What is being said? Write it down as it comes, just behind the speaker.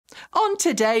On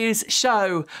today's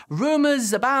show,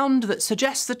 rumours abound that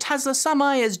suggest the Tesla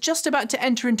Semi is just about to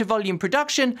enter into volume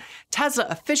production, Tesla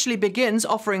officially begins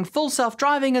offering full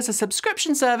self-driving as a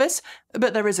subscription service,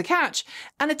 but there is a catch,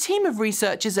 and a team of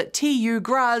researchers at TU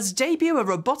Graz debut a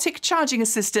robotic charging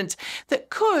assistant that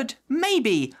could,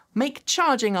 maybe, make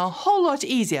charging a whole lot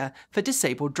easier for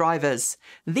disabled drivers.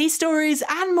 These stories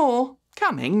and more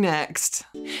coming next.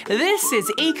 This is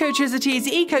Ecotricity's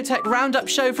ecoTEC roundup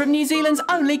show from New Zealand's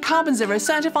only carboNZero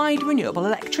certified renewable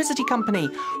electricity company.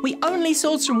 We only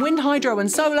source from wind, hydro and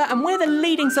solar, and we're the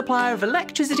leading supplier of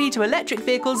electricity to electric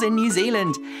vehicles in New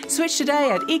Zealand. Switch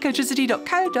today at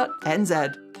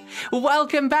ecotricity.co.nz.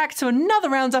 Welcome back to another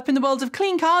roundup in the world of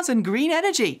clean cars and green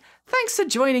energy. Thanks for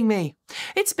joining me.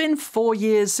 It's been 4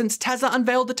 years since Tesla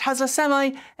unveiled the Tesla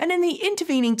Semi, and in the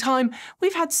intervening time,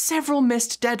 we've had several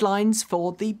missed deadlines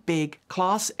for the big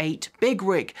Class 8 big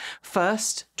rig.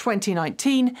 First,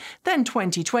 2019, then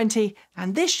 2020,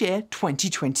 and this year,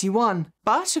 2021.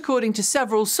 But according to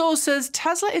several sources,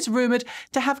 Tesla is rumoured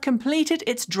to have completed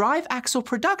its drive axle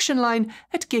production line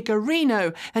at Giga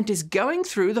Reno and is going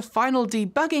through the final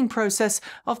debugging process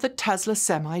of the Tesla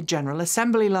Semi general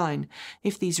assembly line.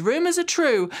 If these rumours are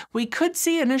true, we could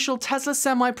see initial Tesla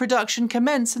Semi production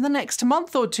commence in the next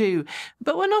month or two,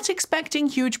 but we're not expecting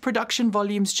huge production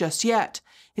volumes just yet.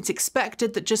 It's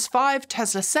expected that just 5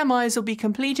 Tesla Semis will be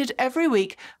completed every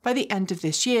week by the end of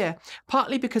this year,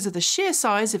 partly because of the sheer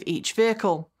size of each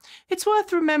vehicle. It's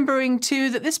worth remembering too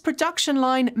that this production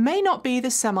line may not be the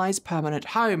Semi's permanent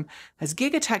home, as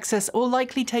Giga Texas will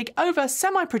likely take over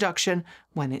semi-production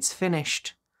when it's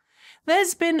finished.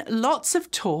 There's been lots of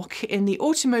talk in the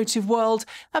automotive world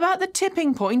about the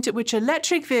tipping point at which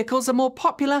electric vehicles are more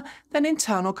popular than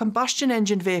internal combustion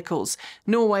engine vehicles.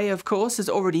 Norway, of course, has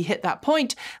already hit that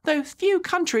point, though few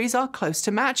countries are close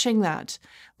to matching that.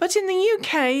 But in the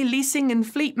UK, leasing and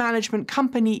fleet management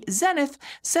company Zenith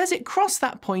says it crossed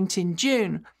that point in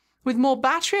June, with more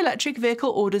battery electric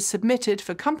vehicle orders submitted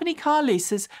for company car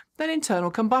leases than internal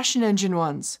combustion engine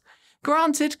ones.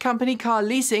 Granted, company car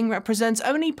leasing represents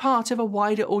only part of a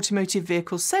wider automotive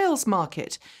vehicle sales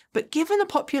market, but given the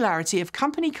popularity of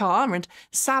company car and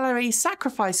salary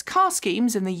sacrifice car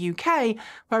schemes in the UK,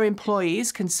 where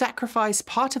employees can sacrifice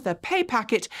part of their pay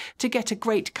packet to get a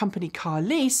great company car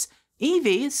lease,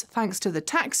 EVs, thanks to the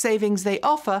tax savings they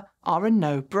offer, are a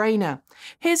no-brainer.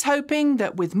 Here's hoping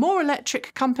that with more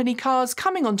electric company cars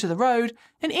coming onto the road,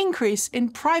 an increase in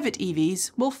private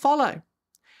EVs will follow.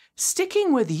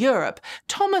 Sticking with Europe,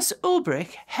 Thomas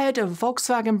Ulbrich, head of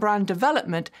Volkswagen brand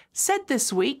development, said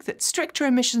this week that stricter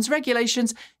emissions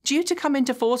regulations due to come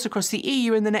into force across the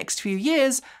EU in the next few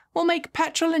years will make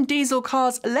petrol and diesel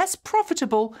cars less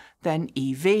profitable than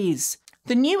EVs.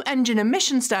 The new engine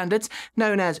emission standards,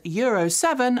 known as Euro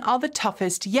 7, are the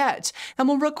toughest yet and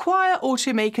will require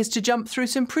automakers to jump through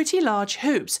some pretty large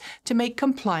hoops to make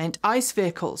compliant ICE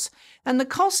vehicles. And the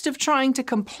cost of trying to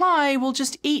comply will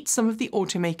just eat some of the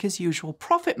automakers' usual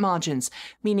profit margins,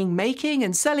 meaning making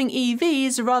and selling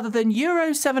EVs rather than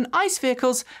Euro 7 ICE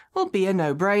vehicles will be a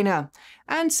no-brainer.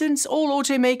 And since all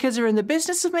automakers are in the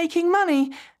business of making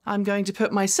money, I'm going to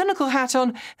put my cynical hat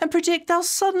on and predict they'll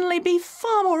suddenly be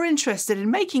far more interested in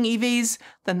making EVs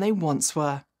than they once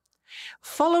were.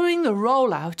 Following the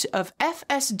rollout of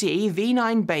FSD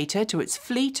V9 Beta to its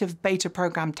fleet of beta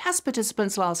program test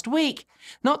participants last week,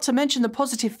 not to mention the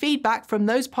positive feedback from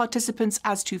those participants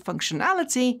as to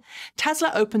functionality,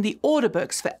 Tesla opened the order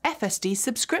books for FSD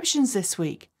subscriptions this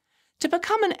week. To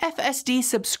become an FSD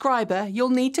subscriber, you'll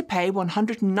need to pay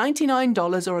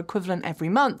 $199 or equivalent every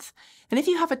month. And if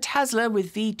you have a Tesla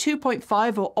with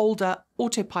V2.5 or older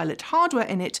autopilot hardware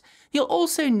in it, you'll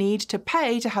also need to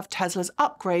pay to have Tesla's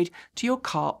upgrade to your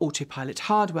car autopilot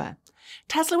hardware.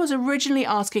 Tesla was originally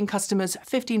asking customers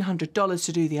 $1,500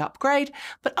 to do the upgrade,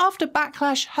 but after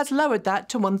backlash has lowered that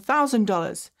to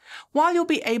 $1,000. While you'll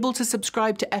be able to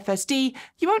subscribe to FSD,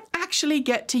 you won't actually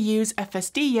get to use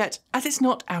FSD yet, as it's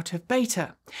not out of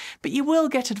beta. But you will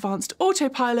get advanced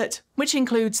autopilot, which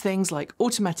includes things like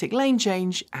automatic lane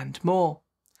change and more.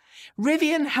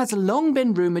 Rivian has long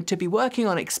been rumoured to be working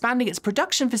on expanding its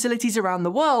production facilities around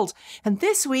the world, and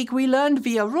this week we learned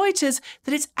via Reuters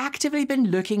that it's actively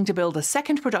been looking to build a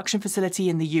second production facility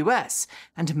in the US,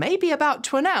 and may be about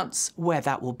to announce where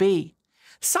that will be.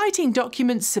 Citing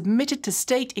documents submitted to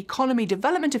state economy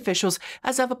development officials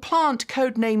as of a plant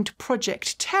codenamed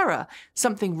Project Terra,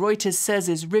 something Reuters says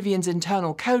is Rivian's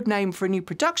internal codename for a new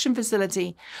production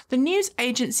facility, the news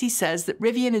agency says that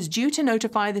Rivian is due to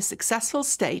notify the successful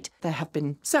state, there have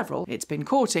been several it's been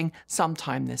courting,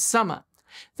 sometime this summer.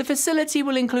 The facility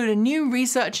will include a new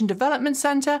research and development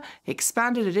centre,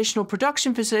 expanded additional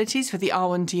production facilities for the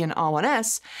R1T and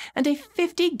R1S, and a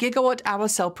 50 gigawatt-hour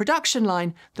cell production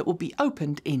line that will be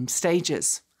opened in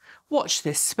stages. Watch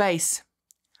this space.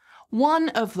 One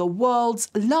of the world's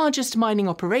largest mining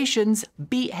operations,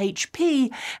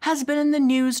 BHP, has been in the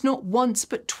news not once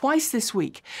but twice this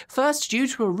week. First, due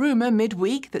to a rumour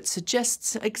midweek that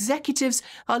suggests executives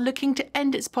are looking to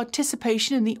end its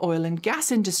participation in the oil and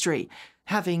gas industry.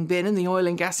 Having been in the oil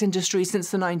and gas industry since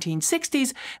the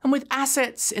 1960s, and with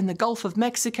assets in the Gulf of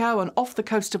Mexico and off the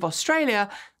coast of Australia,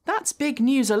 that's big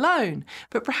news alone.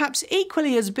 But perhaps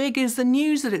equally as big is the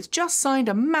news that it's just signed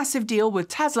a massive deal with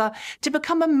Tesla to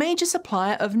become a major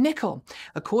supplier of nickel.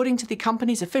 According to the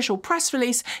company's official press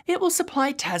release, it will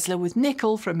supply Tesla with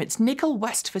nickel from its Nickel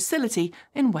West facility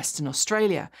in Western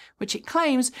Australia, which it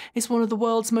claims is one of the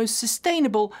world's most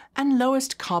sustainable and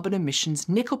lowest carbon emissions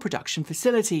nickel production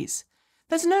facilities.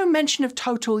 There's no mention of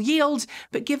total yield,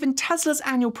 but given Tesla's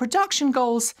annual production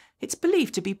goals, it's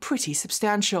believed to be pretty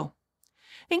substantial.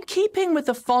 In keeping with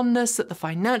the fondness that the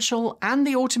financial and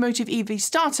the automotive EV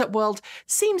startup world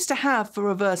seems to have for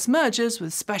reverse mergers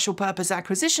with special purpose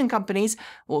acquisition companies,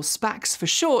 or SPACs for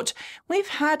short, we've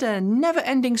had a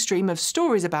never-ending stream of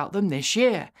stories about them this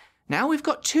year. Now we've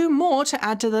got two more to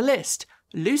add to the list: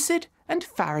 Lucid and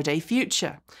Faraday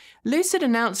Future. Lucid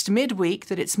announced midweek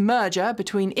that its merger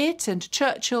between it and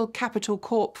Churchill Capital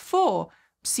Corp. 4,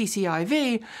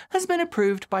 CCIV, has been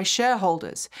approved by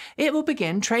shareholders. It will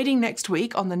begin trading next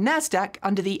week on the Nasdaq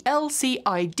under the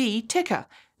LCID ticker,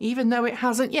 even though it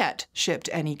hasn't yet shipped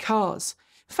any cars.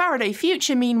 Faraday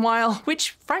Future, meanwhile,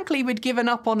 which frankly we'd given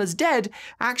up on as dead,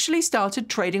 actually started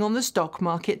trading on the stock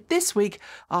market this week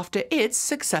after its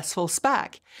successful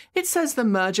SPAC. It says the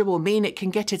merger will mean it can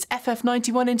get its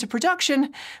FF91 into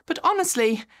production, but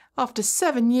honestly, after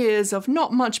 7 years of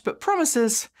not much but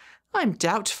promises, I'm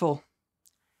doubtful.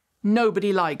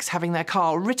 Nobody likes having their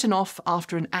car written off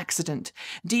after an accident.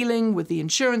 Dealing with the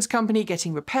insurance company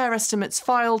getting repair estimates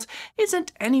filed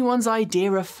isn't anyone's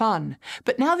idea of fun.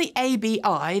 But now the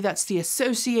ABI, that's the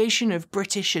Association of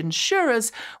British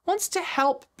Insurers, wants to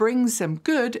help bring some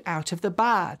good out of the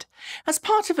bad. As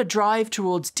part of a drive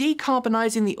towards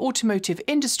decarbonising the automotive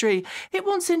industry, it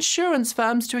wants insurance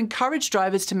firms to encourage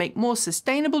drivers to make more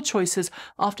sustainable choices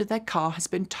after their car has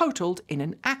been totaled in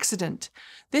an accident.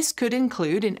 This could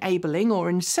include enabling or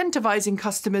incentivising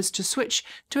customers to switch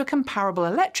to a comparable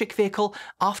electric vehicle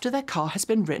after their car has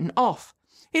been written off.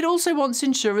 It also wants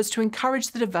insurers to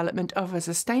encourage the development of a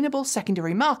sustainable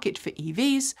secondary market for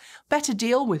EVs, better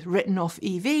deal with written-off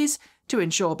EVs, to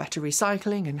ensure better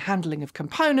recycling and handling of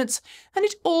components, and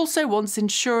it also wants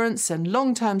insurance and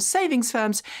long-term savings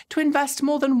firms to invest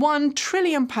more than £1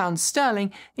 trillion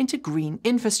into green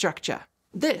infrastructure.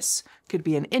 This could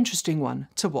be an interesting one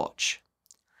to watch.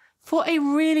 For a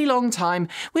really long time,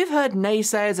 we've heard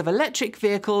naysayers of electric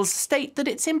vehicles state that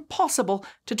it's impossible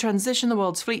to transition the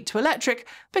world's fleet to electric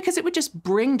because it would just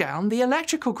bring down the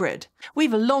electrical grid.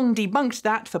 We've long debunked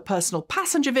that for personal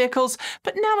passenger vehicles,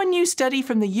 but now a new study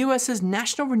from the US's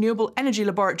National Renewable Energy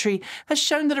Laboratory has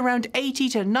shown that around 80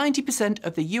 to 90%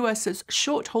 of the US's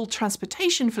short-haul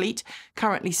transportation fleet,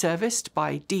 currently serviced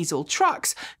by diesel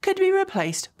trucks, could be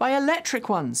replaced by electric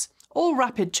ones. All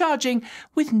rapid charging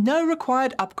with no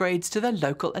required upgrades to the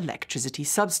local electricity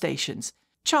substations.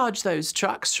 Charge those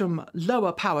trucks from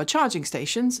lower power charging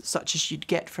stations, such as you'd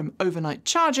get from overnight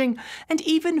charging, and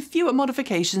even fewer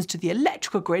modifications to the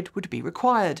electrical grid would be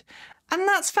required. And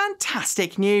that's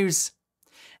fantastic news!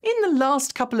 In the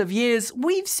last couple of years,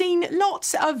 we've seen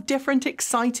lots of different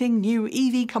exciting new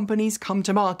EV companies come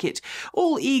to market,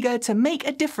 all eager to make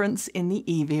a difference in the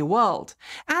EV world.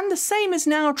 And the same is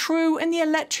now true in the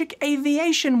electric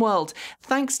aviation world,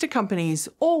 thanks to companies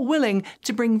all willing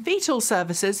to bring VTOL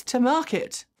services to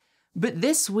market. But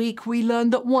this week we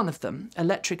learned that one of them,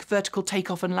 electric vertical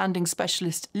takeoff and landing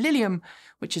specialist Lilium,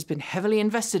 which has been heavily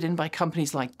invested in by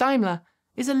companies like Daimler,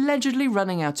 is allegedly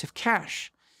running out of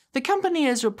cash. The company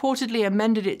has reportedly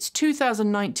amended its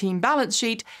 2019 balance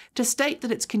sheet to state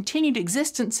that its continued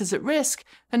existence is at risk,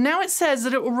 and now it says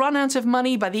that it will run out of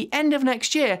money by the end of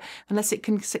next year unless it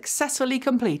can successfully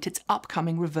complete its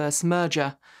upcoming reverse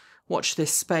merger. Watch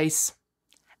this space.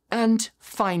 And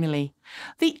finally,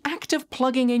 the act of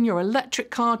plugging in your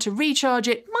electric car to recharge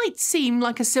it might seem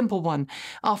like a simple one.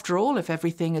 After all, if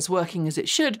everything is working as it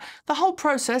should, the whole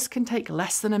process can take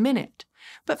less than a minute.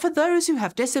 But for those who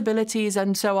have disabilities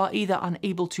and so are either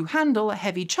unable to handle a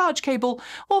heavy charge cable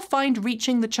or find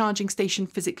reaching the charging station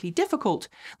physically difficult,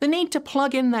 the need to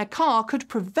plug in their car could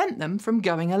prevent them from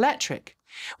going electric.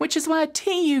 which is where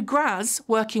TU Graz,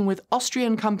 working with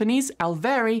Austrian companies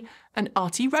Alveri and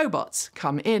RT Robots,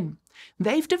 come in.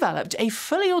 They've developed a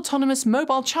fully autonomous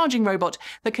mobile charging robot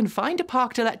that can find a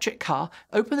parked electric car,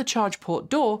 open the charge port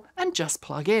door, and just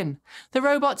plug in. The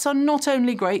robots are not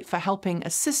only great for helping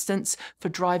assistance for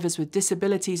drivers with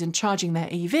disabilities and charging their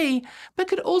EV, but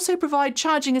could also provide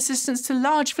charging assistance to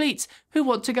large fleets who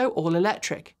want to go all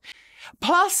electric.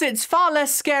 Plus, it's far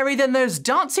less scary than those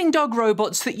dancing dog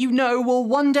robots that you know will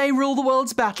one day rule the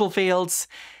world's battlefields.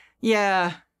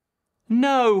 Yeah.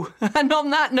 No. And on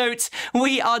that note,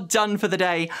 we are done for the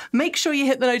day. Make sure you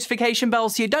hit the notification bell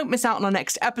so you don't miss out on our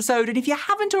next episode. And if you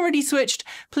haven't already switched,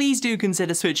 please do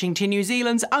consider switching to New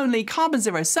Zealand's only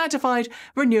carboNZero certified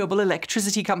renewable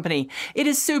electricity company. It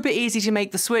is super easy to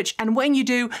make the switch, and when you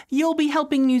do, you'll be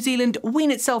helping New Zealand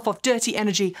wean itself off dirty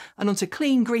energy and onto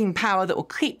clean green power that will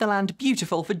keep the land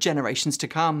beautiful for generations to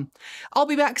come. I'll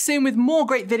be back soon with more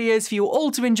great videos for you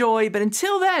all to enjoy, but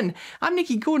until then, I'm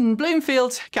Nikki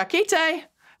Gordon-Bloomfield. Ka kite!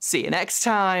 See you next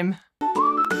time.